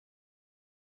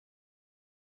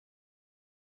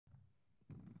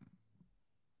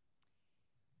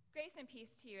Grace and peace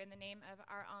to you in the name of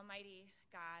our Almighty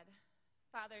God,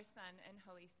 Father, Son, and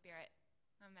Holy Spirit.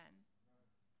 Amen.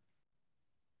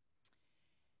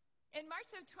 In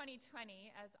March of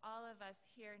 2020, as all of us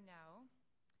here know,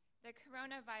 the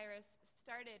coronavirus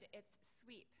started its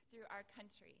sweep through our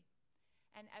country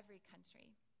and every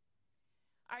country.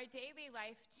 Our daily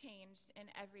life changed in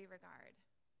every regard.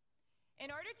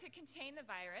 In order to contain the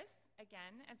virus,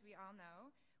 again, as we all know,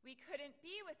 we couldn't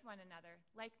be with one another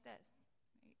like this.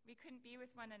 Right? We couldn't be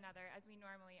with one another as we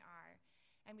normally are,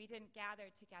 and we didn't gather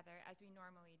together as we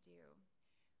normally do.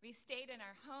 We stayed in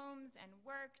our homes and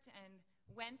worked and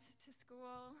went to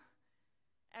school,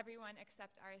 everyone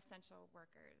except our essential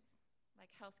workers, like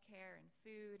healthcare and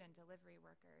food and delivery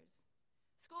workers.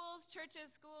 Schools,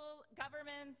 churches,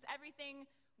 governments, everything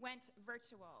went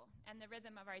virtual, and the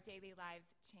rhythm of our daily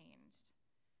lives changed.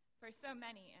 For so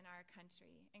many in our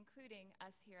country, including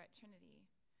us here at Trinity,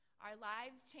 our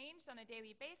lives changed on a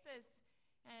daily basis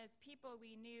as people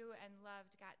we knew and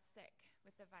loved got sick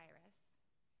with the virus.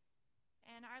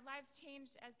 And our lives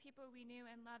changed as people we knew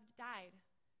and loved died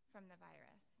from the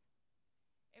virus.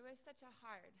 It was such a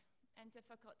hard and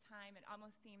difficult time. It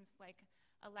almost seems like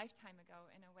a lifetime ago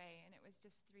in a way, and it was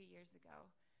just 3 years ago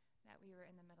that we were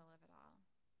in the middle of it all.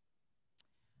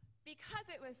 Because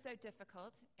it was so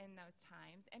difficult in those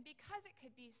times, and because it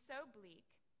could be so bleak,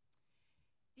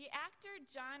 the actor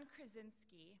John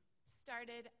Krasinski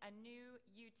started a new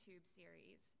YouTube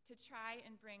series to try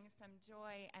and bring some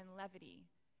joy and levity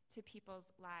to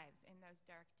people's lives in those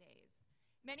dark days.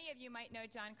 Many of you might know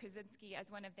John Krasinski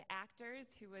as one of the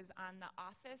actors who was on The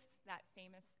Office, that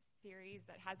famous series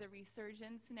that has a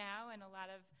resurgence now, and a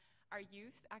lot of our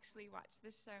youth actually watch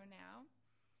this show now.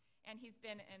 And he's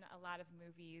been in a lot of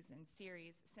movies and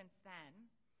series since then.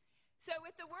 So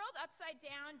with the world upside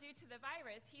down due to the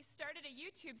virus, he started a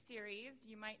YouTube series,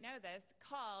 you might know this,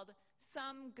 called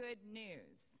Some Good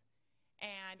News.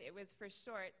 And it was for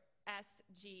short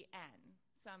SGN,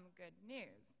 Some Good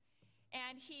News.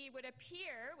 And he would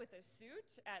appear with a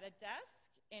suit at a desk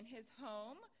in his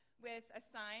home with a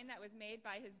sign that was made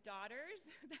by his daughters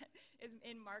that is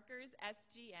in markers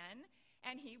SGN.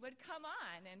 And he would come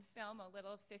on and film a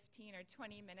little 15 or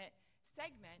 20-minute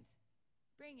segment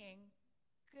bringing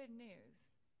good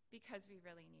news because we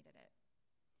really needed it.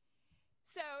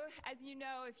 So, as you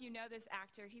know, if you know this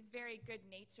actor, he's very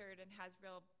good-natured and has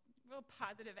real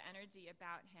positive energy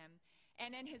about him.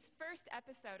 And in his first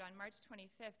episode on March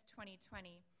 25th,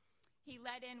 2020, he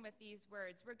led in with these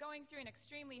words: "We're going through an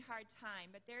extremely hard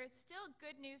time, but there is still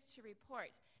good news to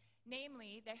report,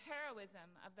 namely the heroism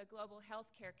of the global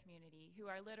healthcare community who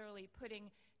are literally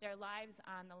putting their lives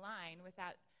on the line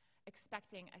without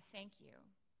expecting a thank you."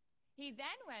 He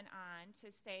then went on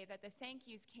to say that the thank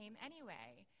yous came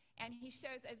anyway, and he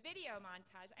shows a video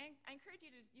montage. I encourage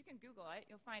you you can Google it,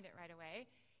 you'll find it right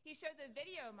away. He shows a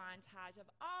video montage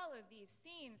of all of these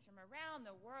scenes from around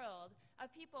the world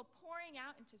of people pouring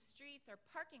out into streets or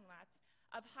parking lots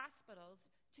of hospitals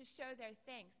to show their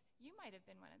thanks. You might have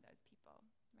been one of those people,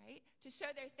 right? To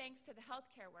show their thanks to the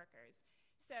healthcare workers.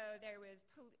 So there was,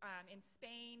 in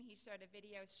Spain, he showed a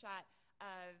video shot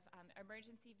of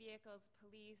emergency vehicles,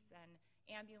 police, and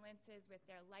ambulances with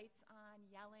their lights on,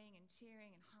 yelling and cheering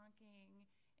and honking.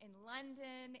 In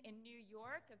London, in New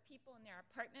York, of people in their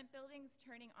apartment buildings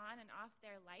turning on and off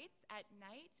their lights at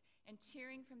night and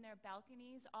cheering from their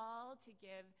balconies, all to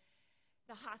give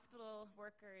the hospital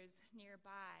workers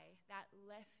nearby that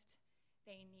lift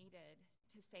they needed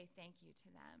to say thank you to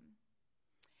them.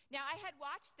 Now, I had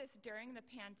watched this during the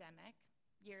pandemic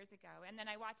years ago, and then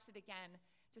I watched it again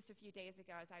just a few days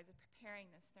ago as I was preparing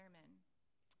this sermon.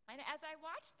 And as I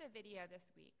watched the video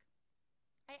this week,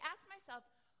 I asked myself,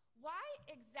 why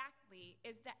exactly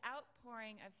is the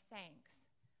outpouring of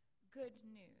thanks good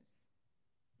news?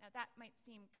 Now, that might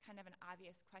seem kind of an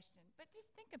obvious question, but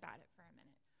just think about it for a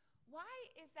minute. Why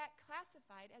is that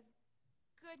classified as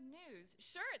good news?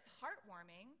 Sure, it's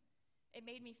heartwarming. It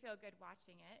made me feel good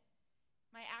watching it.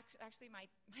 My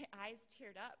eyes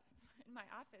teared up in my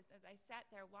office as I sat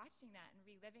there watching that and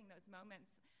reliving those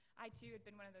moments. I, too, had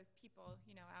been one of those people,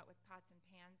 out with pots and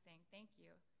pans saying thank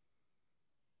you.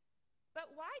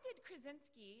 But why did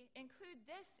Krasinski include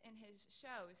this in his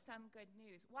show, Some Good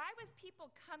News? Why was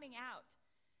people coming out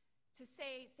to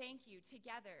say thank you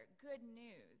together, good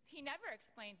news? He never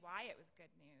explained why it was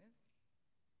good news.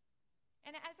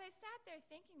 And as I sat there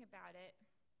thinking about it,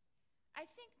 I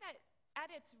think that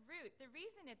at its root, the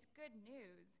reason it's good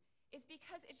news is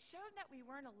because it showed that we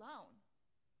weren't alone.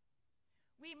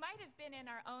 We might have been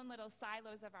in our own little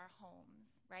silos of our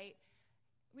homes, right?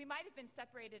 We might have been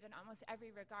separated in almost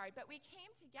every regard, but we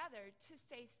came together to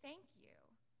say thank you.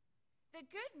 The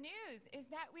good news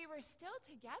is that we were still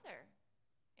together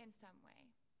in some way.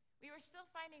 We were still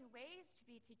finding ways to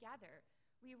be together.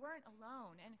 We weren't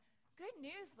alone. And good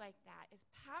news like that is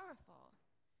powerful.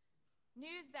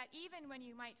 News that even when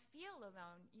you might feel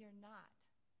alone, you're not.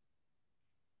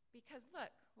 Because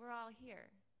look, we're all here.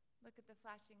 Look at the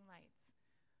flashing lights.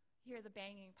 Hear the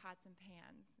banging pots and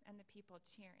pans and the people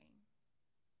cheering.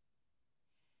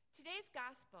 Today's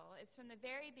gospel is from the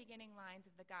very beginning lines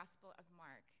of the Gospel of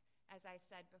Mark, as I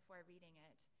said before reading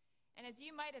it. And as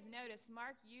you might have noticed,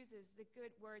 Mark uses the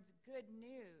good words good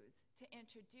news to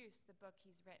introduce the book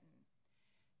he's written.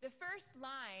 The first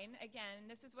line, again,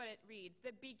 this is what it reads,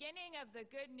 the beginning of the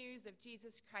good news of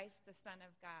Jesus Christ, the Son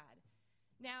of God.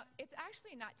 Now, it's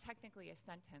actually not technically a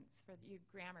sentence for you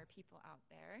grammar people out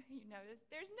there. You notice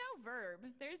there's no verb,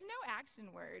 there's no action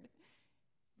word.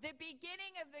 The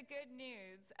beginning of the good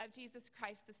news of Jesus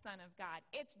Christ, the Son of God.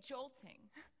 It's jolting.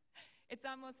 It's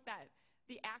almost that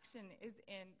the action is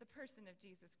in the person of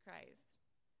Jesus Christ.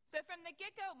 So from the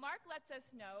get-go, Mark lets us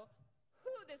know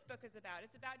who this book is about.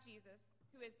 It's about Jesus,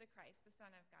 who is the Christ, the Son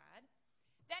of God.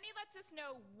 Then he lets us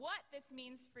know what this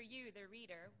means for you, the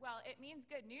reader. Well, it means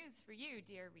good news for you,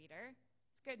 dear reader.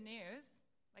 It's good news,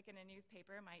 like in a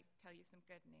newspaper might tell you some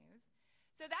good news.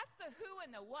 So that's the who and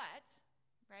the what,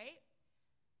 right?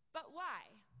 But why?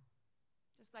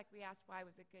 Just like we asked why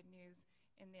was it good news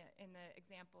in the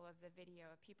example of the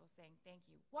video of people saying thank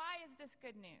you. Why is this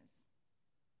good news?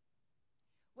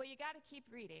 Well, you got to keep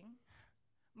reading.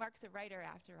 Mark's a writer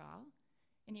after all,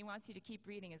 and he wants you to keep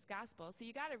reading his gospel. So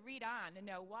you got to read on to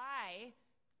know why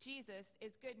Jesus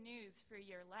is good news for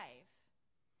your life.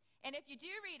 And if you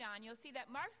do read on, you'll see that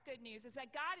Mark's good news is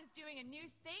that God is doing a new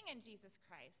thing in Jesus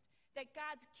Christ, that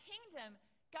God's kingdom,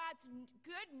 God's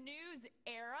good news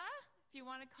era, if you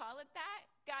want to call it that,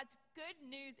 God's good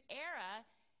news era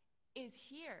is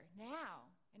here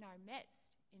now in our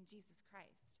midst in Jesus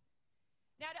Christ.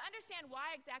 Now, to understand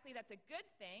why exactly that's a good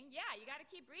thing, you got to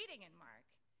keep reading in Mark.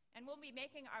 And we'll be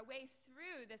making our way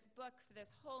through this book for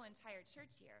this whole entire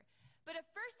church year. But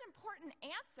a first important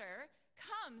answer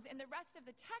comes in the rest of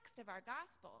the text of our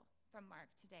gospel from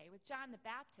Mark today with John the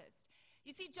Baptist.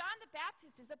 You see, John the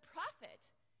Baptist is a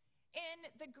prophet. In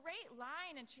the great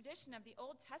line and tradition of the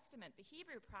Old Testament, the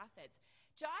Hebrew prophets,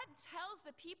 John tells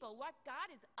the people what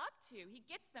God is up to. He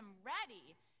gets them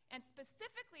ready. And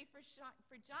specifically for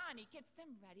John, he gets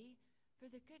them ready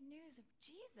for the good news of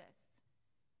Jesus.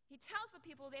 He tells the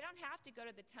people they don't have to go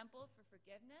to the temple for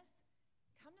forgiveness.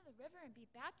 Come to the river and be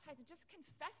baptized and just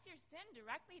confess your sin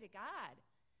directly to God.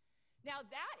 Now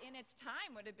that in its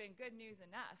time would have been good news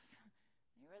enough.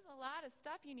 There was a lot of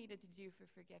stuff you needed to do for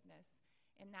forgiveness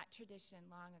in that tradition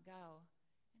long ago.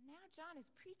 And now John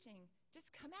is preaching,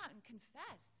 just come out and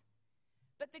confess.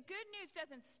 But the good news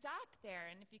doesn't stop there.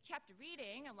 And if you kept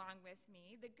reading along with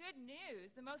me, the good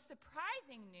news, the most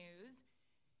surprising news,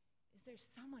 is there's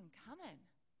someone coming.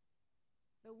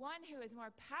 The one who is more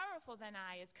powerful than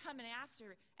I is coming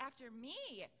after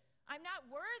me. I'm not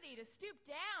worthy to stoop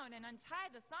down and untie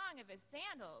the thong of his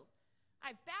sandals.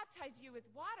 I've baptized you with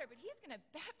water, but he's going to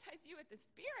baptize you with the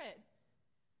Spirit.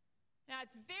 Now,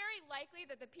 it's very likely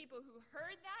that the people who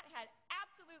heard that had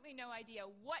absolutely no idea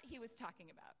what he was talking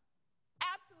about.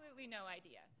 Absolutely no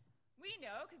idea. We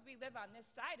know because we live on this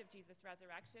side of Jesus'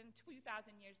 resurrection 2,000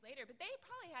 years later, but they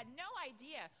probably had no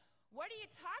idea. What are you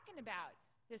talking about,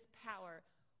 this power?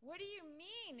 What do you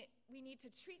mean we need to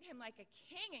treat him like a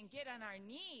king and get on our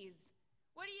knees?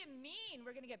 What do you mean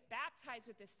we're going to get baptized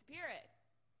with the Spirit?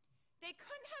 They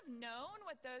couldn't have known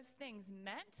what those things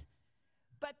meant,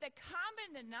 but the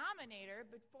common denominator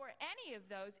before any of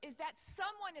those is that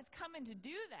someone is coming to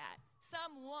do that.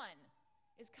 Someone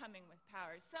is coming with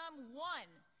power. Someone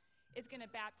is going to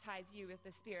baptize you with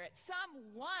the Spirit.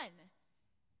 Someone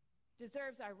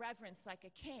deserves our reverence like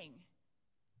a king.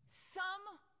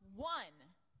 Someone.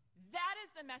 That is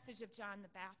the message of John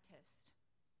the Baptist.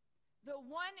 The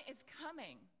one is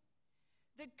coming.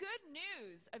 The good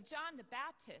news of John the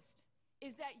Baptist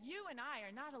is that you and I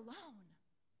are not alone.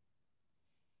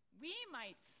 We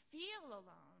might feel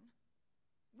alone.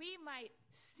 We might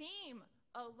seem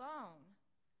alone.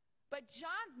 But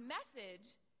John's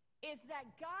message is that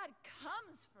God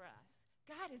comes for us.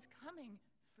 God is coming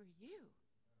for you.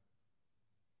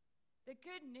 The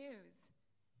good news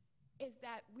is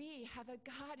that we have a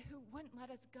God who wouldn't let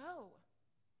us go.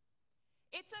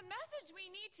 It's a message we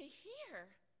need to hear.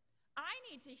 I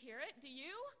need to hear it. Do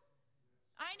you?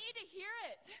 I need to hear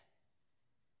it.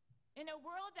 In a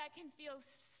world that can feel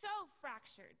so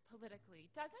fractured politically,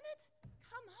 doesn't it?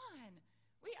 Come on.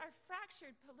 We are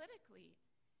fractured politically.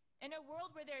 In a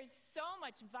world where there's so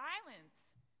much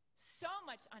violence, so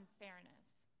much unfairness.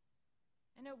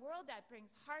 in a world that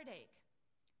brings heartache,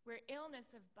 where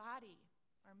illness of body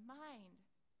or mind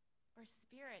or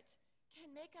spirit can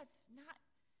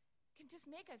just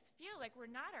make us feel like we're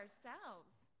not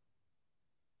ourselves.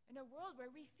 In a world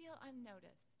where we feel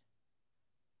unnoticed.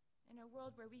 In a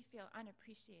world where we feel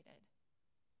unappreciated.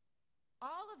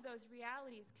 All of those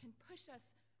realities can push us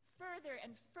further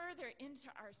and further into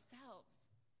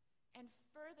ourselves and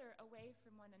further away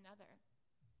from one another.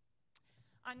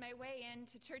 On my way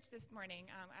into church this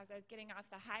morning, as I was getting off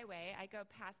the highway, I go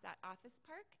past that office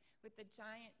park with the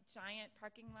giant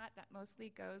parking lot that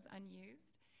mostly goes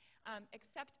unused,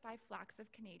 except by flocks of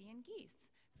Canadian geese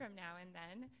from now and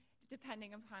then,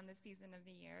 depending upon the season of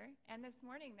the year. And this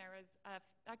morning there was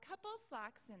a couple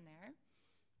flocks in there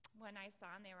when I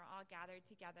saw, and they were all gathered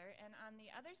together. And on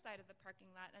the other side of the parking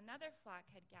lot, another flock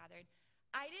had gathered.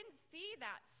 I didn't see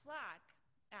that flock,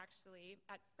 actually,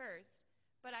 at first,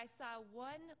 but I saw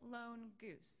one lone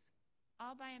goose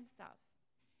all by himself.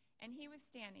 And he was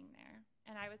standing there,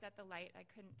 and I was at the light. I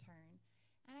couldn't turn.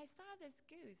 And I saw this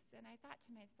goose, and I thought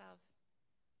to myself,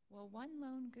 well, one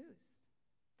lone goose.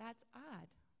 That's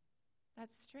odd.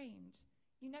 That's strange.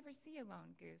 You never see a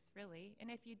lone goose, really.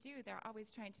 And if you do, they're always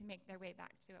trying to make their way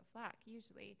back to a flock,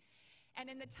 usually.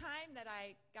 And in the time that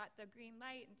I got the green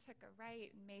light and took a right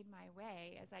and made my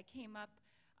way, as I came up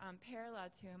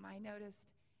parallel to him, I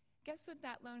noticed, guess what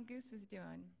that lone goose was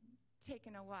doing?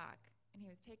 Taking a walk. And he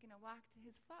was taking a walk to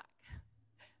his flock,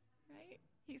 right?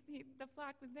 The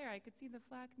flock was there. I could see the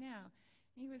flock now.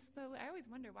 And he was slowly, I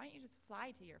always wonder, why don't you just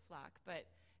fly to your flock? But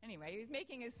anyway, he was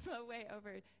making his slow way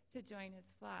over to join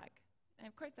his flock. And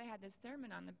of course, I had this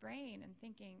sermon on the brain and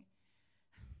thinking,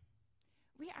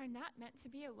 we are not meant to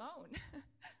be alone.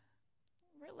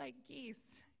 We're like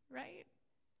geese, right?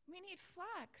 We need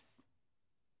flocks.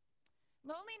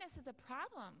 Loneliness is a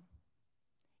problem.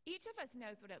 Each of us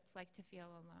knows what it's like to feel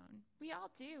alone. We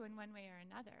all do in one way or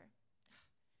another.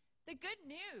 The good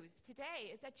news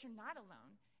today is that you're not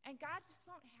alone, and God just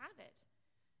won't have it.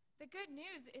 The good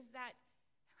news is that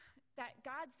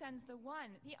God sends the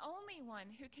one, the only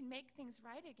one who can make things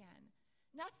right again.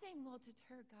 Nothing will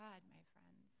deter God, my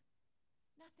friends.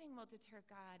 Nothing will deter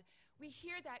God. We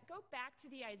hear that. Go back to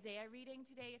the Isaiah reading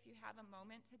today if you have a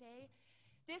moment today.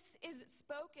 This is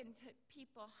spoken to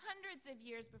people hundreds of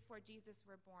years before Jesus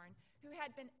were born, who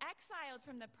had been exiled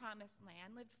from the promised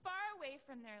land, lived far away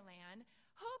from their land.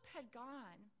 Hope had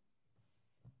gone.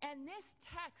 And in this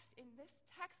text,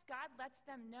 God lets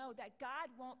them know that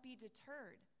God won't be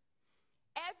deterred.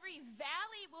 Every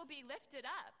valley will be lifted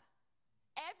up.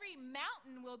 Every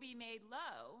mountain will be made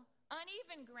low.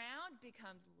 Uneven ground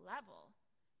becomes level.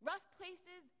 Rough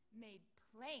places made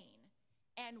plain.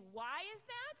 And why is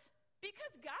that?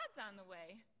 Because God's on the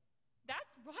way.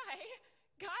 That's why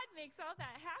God makes all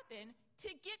that happen, to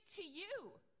get to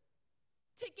you,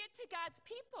 to get to God's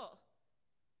people.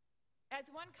 As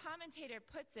one commentator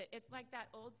puts it, it's like that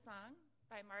old song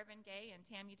by Marvin Gaye and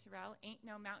Tammy Terrell, Ain't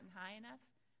No Mountain High Enough.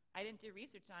 I didn't do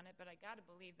research on it, but I gotta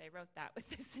believe they wrote that with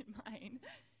this in mind.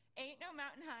 Ain't no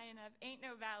mountain high enough, ain't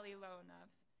no valley low enough,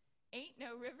 ain't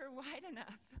no river wide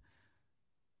enough.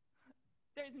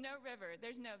 There's no river,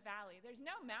 there's no valley, there's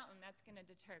no mountain that's gonna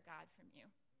deter God from you.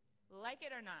 Like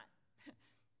it or not,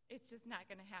 it's just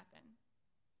not gonna happen.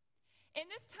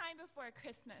 In this time before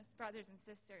Christmas, brothers and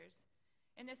sisters,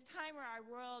 in this time where our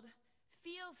world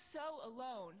feels so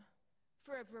alone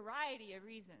for a variety of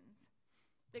reasons,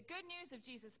 the good news of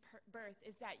Jesus' birth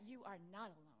is that you are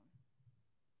not alone.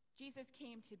 Jesus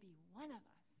came to be one of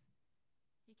us.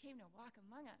 He came to walk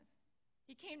among us.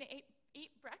 He came to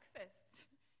eat breakfast.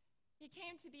 He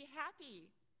came to be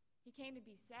happy. He came to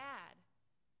be sad.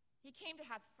 He came to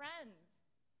have friends.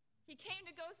 He came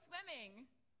to go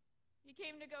swimming. He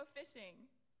came to go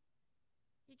fishing.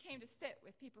 He came to sit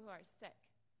with people who are sick.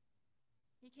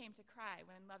 He came to cry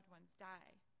when loved ones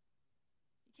die.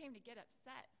 He came to get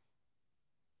upset.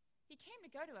 He came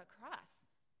to go to a cross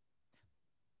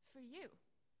for you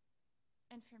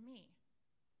and for me.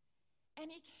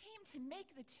 And he came to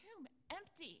make the tomb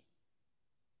empty.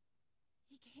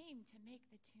 He came to make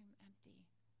the tomb empty,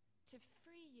 to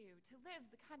free you, to live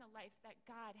the kind of life that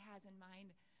God has in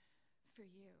mind for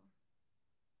you.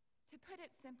 To put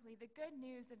it simply, the good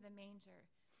news of the manger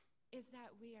is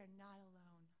that we are not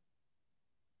alone.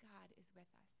 God is with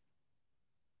us.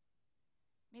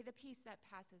 May the peace that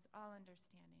passes all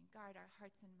understanding guard our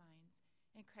hearts and minds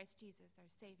in Christ Jesus,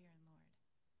 our Savior and Lord.